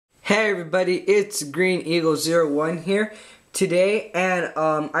Hey everybody, it's Green Eagle 01 here today, and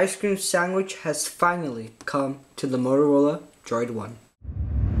ice cream sandwich has finally come to the Motorola Droid 1.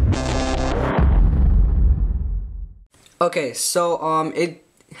 Okay, so it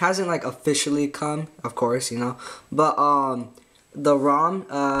hasn't like officially come, of course, but the ROM,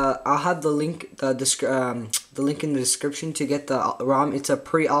 I'll have the link the link in the description to get the ROM. It's a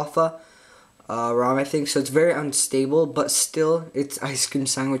pre-alpha ROM, I think, so it's very unstable, but still it's ice cream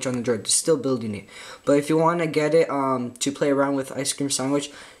sandwich on the Droid. Still building it, but if you want to get it to play around with ice cream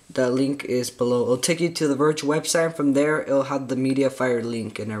sandwich, the link is below. It'll take you to the Verge website, and from there it'll have the MediaFire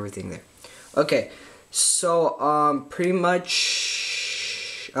link and everything there. Okay, so pretty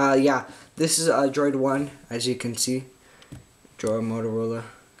much yeah, this is a Droid 1, as you can see. Droid Motorola,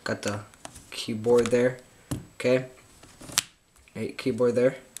 got the keyboard there. Okay, keyboard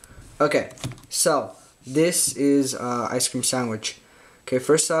there. Okay, so this is ice cream sandwich. Okay,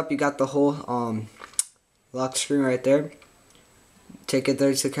 first up, you got the whole lock screen right there. Take it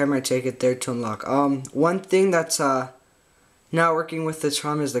there to the camera, take it there to unlock. One thing that's not working with this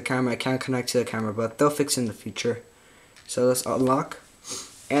ROM is the camera. I can't connect to the camera, but they'll fix it in the future. So let's unlock,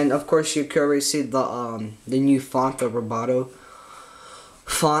 and of course you can already see the new font, the Roboto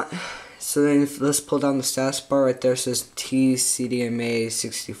font. So then let's pull down the status bar. Right there, it says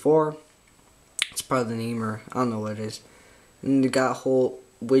TCDMA64. It's probably the name, or I don't know what it is. And you got a whole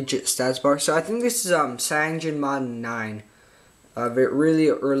widget status bar. So I think this is Cyanogenmod 9. Really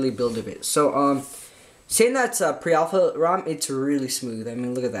early build of it. So saying that's a pre-alpha ROM, it's really smooth. I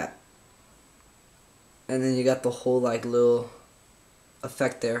mean, look at that. And then you got the whole like little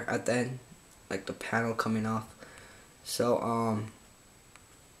effect there at the end, like the panel coming off. So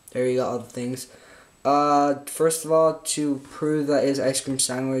there you got all the things. First of all, to prove that it's ice cream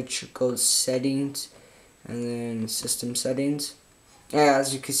sandwich, go settings, and then system settings. Yeah,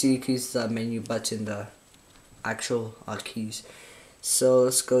 as you can see, you can use the menu button, the actual keys. So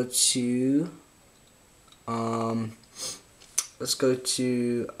let's go to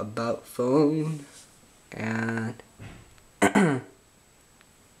about phone, and there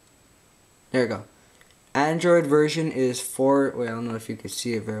we go. Android version is 4. Wait, I don't know if you can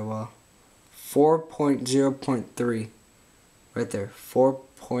see it very well. 4.0.3 right there.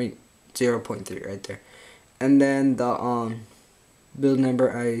 4.0.3 right there. And then the build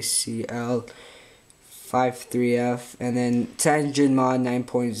number ICL53F, and then Cyanogenmod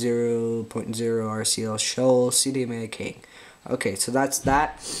 9.0.0 RCL show CDMA King. Okay, so that's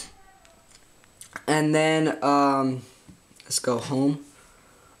that. And then let's go home.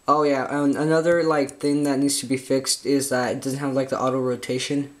 Oh yeah, another like thing that needs to be fixed is that it doesn't have like the auto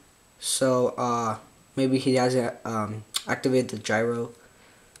rotation. So maybe he hasn't activated the gyro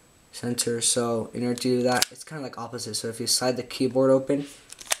sensor. So in order to do that, it's kind of like opposite. So if you slide the keyboard open,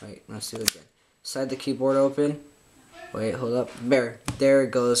 wait, let's do it again. Slide the keyboard open. Wait, hold up. There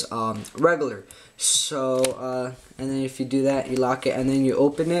it goes. Regular. So and then if you do that, you lock it, and then you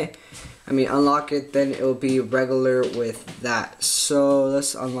open it. I mean, unlock it, then it will be regular with that. So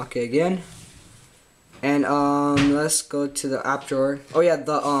let's unlock it again, and let's go to the app drawer. Oh yeah,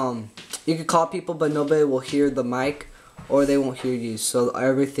 the you can call people, but nobody will hear the mic, or they won't hear you. So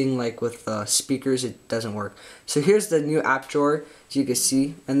everything like with speakers, it doesn't work. So here's the new app drawer, as you can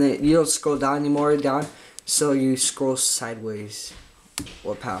see, and then you don't scroll down anymore. So you scroll sideways.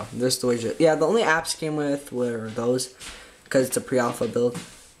 Well, pow, there's the widget. Yeah, the only apps came with were those, because it's a pre-alpha build.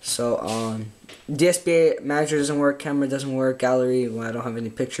 So DSP manager doesn't work, camera doesn't work, gallery, well, I don't have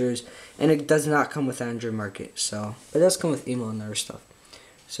any pictures, and it does not come with Android Market. So it does come with email and other stuff.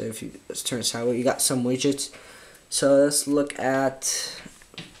 So if you let's turn it sideways, you got some widgets. So let's look at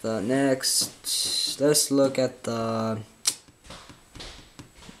the next. Let's look at the.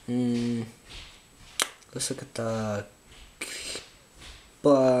 Let's look at the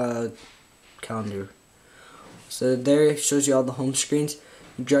calendar. So there it shows you all the home screens.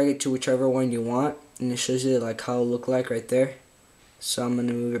 You drag it to whichever one you want, and it shows you like how it look like right there. So I'm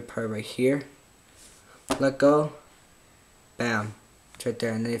gonna move it right here. Let go. Bam. It's right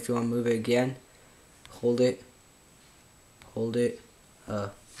there. And then if you want to move it again, hold it. Hold it.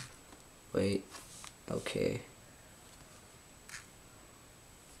 Wait. Okay.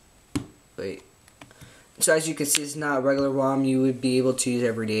 Wait. So as you can see, it's not a regular ROM you would be able to use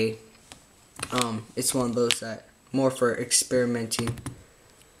every day. It's one of those that more for experimenting.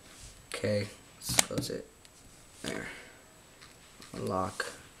 Okay, let's close it. There. Unlock.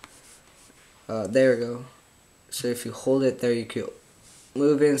 There we go. So if you hold it there, you can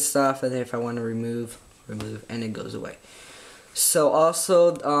move it and stuff, and then if I want to remove, and it goes away. So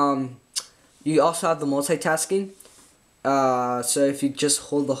also, you also have the multitasking. So if you just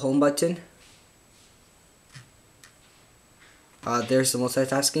hold the home button, there's the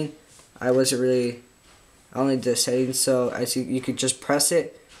multitasking. I only did settings, so as you could just press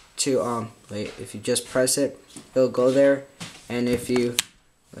it to wait, if you just press it, it'll go there, and if you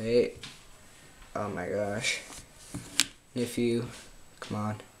wait, oh my gosh, if you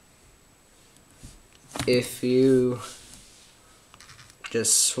if you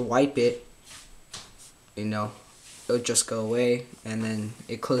just swipe it, it'll just go away, and then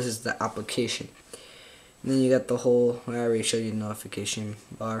it closes the application. And then you got the whole, I already showed you the notification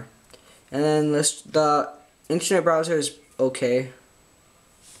bar. And then the internet browser is okay.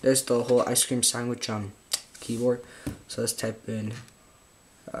 There's the whole ice cream sandwich keyboard. So let's type in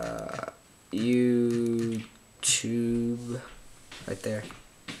YouTube right there.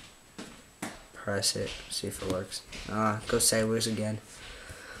 Press it, see if it works. Go sideways again.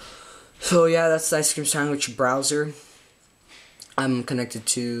 So yeah, that's the ice cream sandwich browser. I'm connected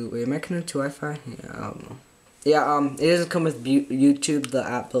to, wait, am I connected to Wi-Fi? Yeah, I don't know. Yeah, it doesn't come with YouTube, the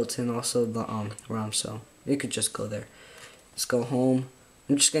app built in, also the ROM, so you could just go there. Let's go home.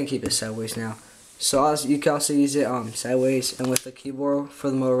 I'm just gonna keep it sideways now. So you can also use it sideways, and with the keyboard for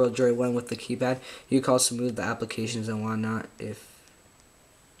the Motorola Droid 1 with the keypad, you can also move the applications and whatnot if,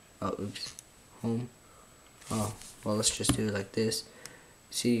 oops, home. Oh, well, let's just do it like this.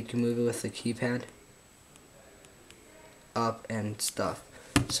 See, you can move it with the keypad up and stuff.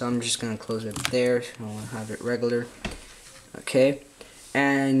 So I'm just gonna close it there. I'll have it regular. Okay,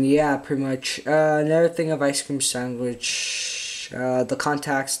 and yeah, pretty much another thing of ice cream sandwich. The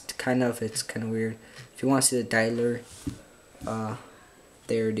contacts it's kind of weird. If you want to see the dialer,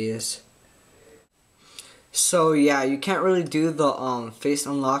 there it is. So yeah, you can't really do the face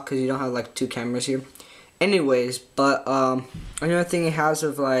unlock because you don't have like two cameras here. Anyways, but another thing it has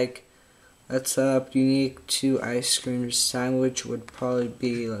of like, that's unique to ice cream sandwich would probably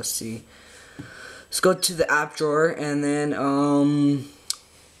be, let's see, let's go to the app drawer, and then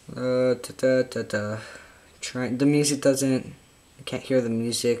try, the music doesn't, I can't hear the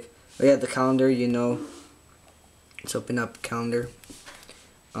music. Oh yeah, the calendar, let's open up calendar.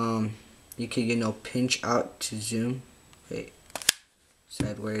 You can pinch out to zoom. Wait,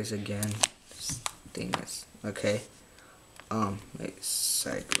 sideways again. This thing is okay. Wait,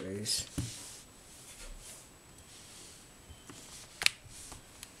 sideways.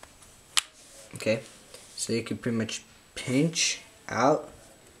 Okay, so you can pretty much pinch out,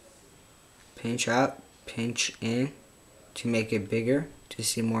 pinch in to make it bigger to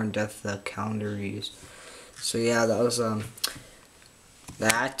see more in depth the calendar use. So yeah, that was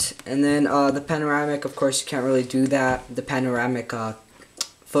that. And then the panoramic, of course, you can't really do that, the panoramic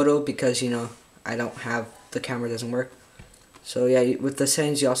photo, because I don't have, the camera doesn't work. So yeah, with the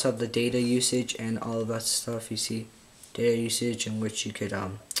settings you also have the data usage and all of that stuff. You see data usage, in which you could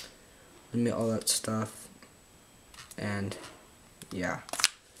limit all that stuff, and yeah.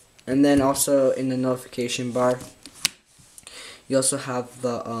 And then also in the notification bar, you also have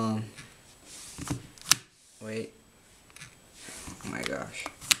the wait, oh my gosh,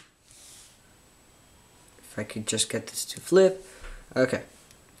 if I could just get this to flip. Okay,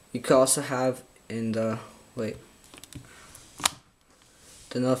 you could also have in the, wait,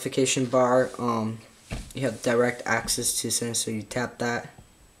 the notification bar, you have direct access to settings, so you tap that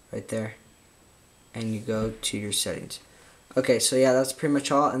right there and you go to your settings. Okay, so yeah, that's pretty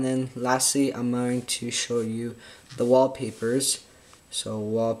much all. And then lastly, I'm going to show you the wallpapers. So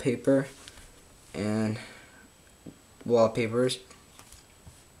wallpaper and wallpapers,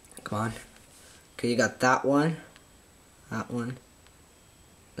 come on. Okay, you got that one, that one,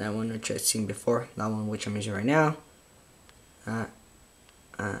 which I've seen before, that one which I'm using right now,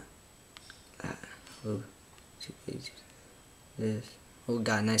 ooh, this, oh,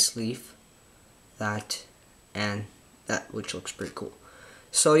 got a nice leaf, that, and that, which looks pretty cool.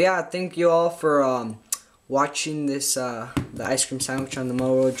 So yeah, thank you all for watching this the ice cream sandwich on the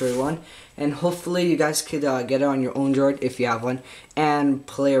Motorola Droid 1, and hopefully you guys could get it on your own Droid if you have one and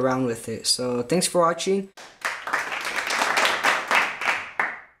play around with it. So thanks for watching.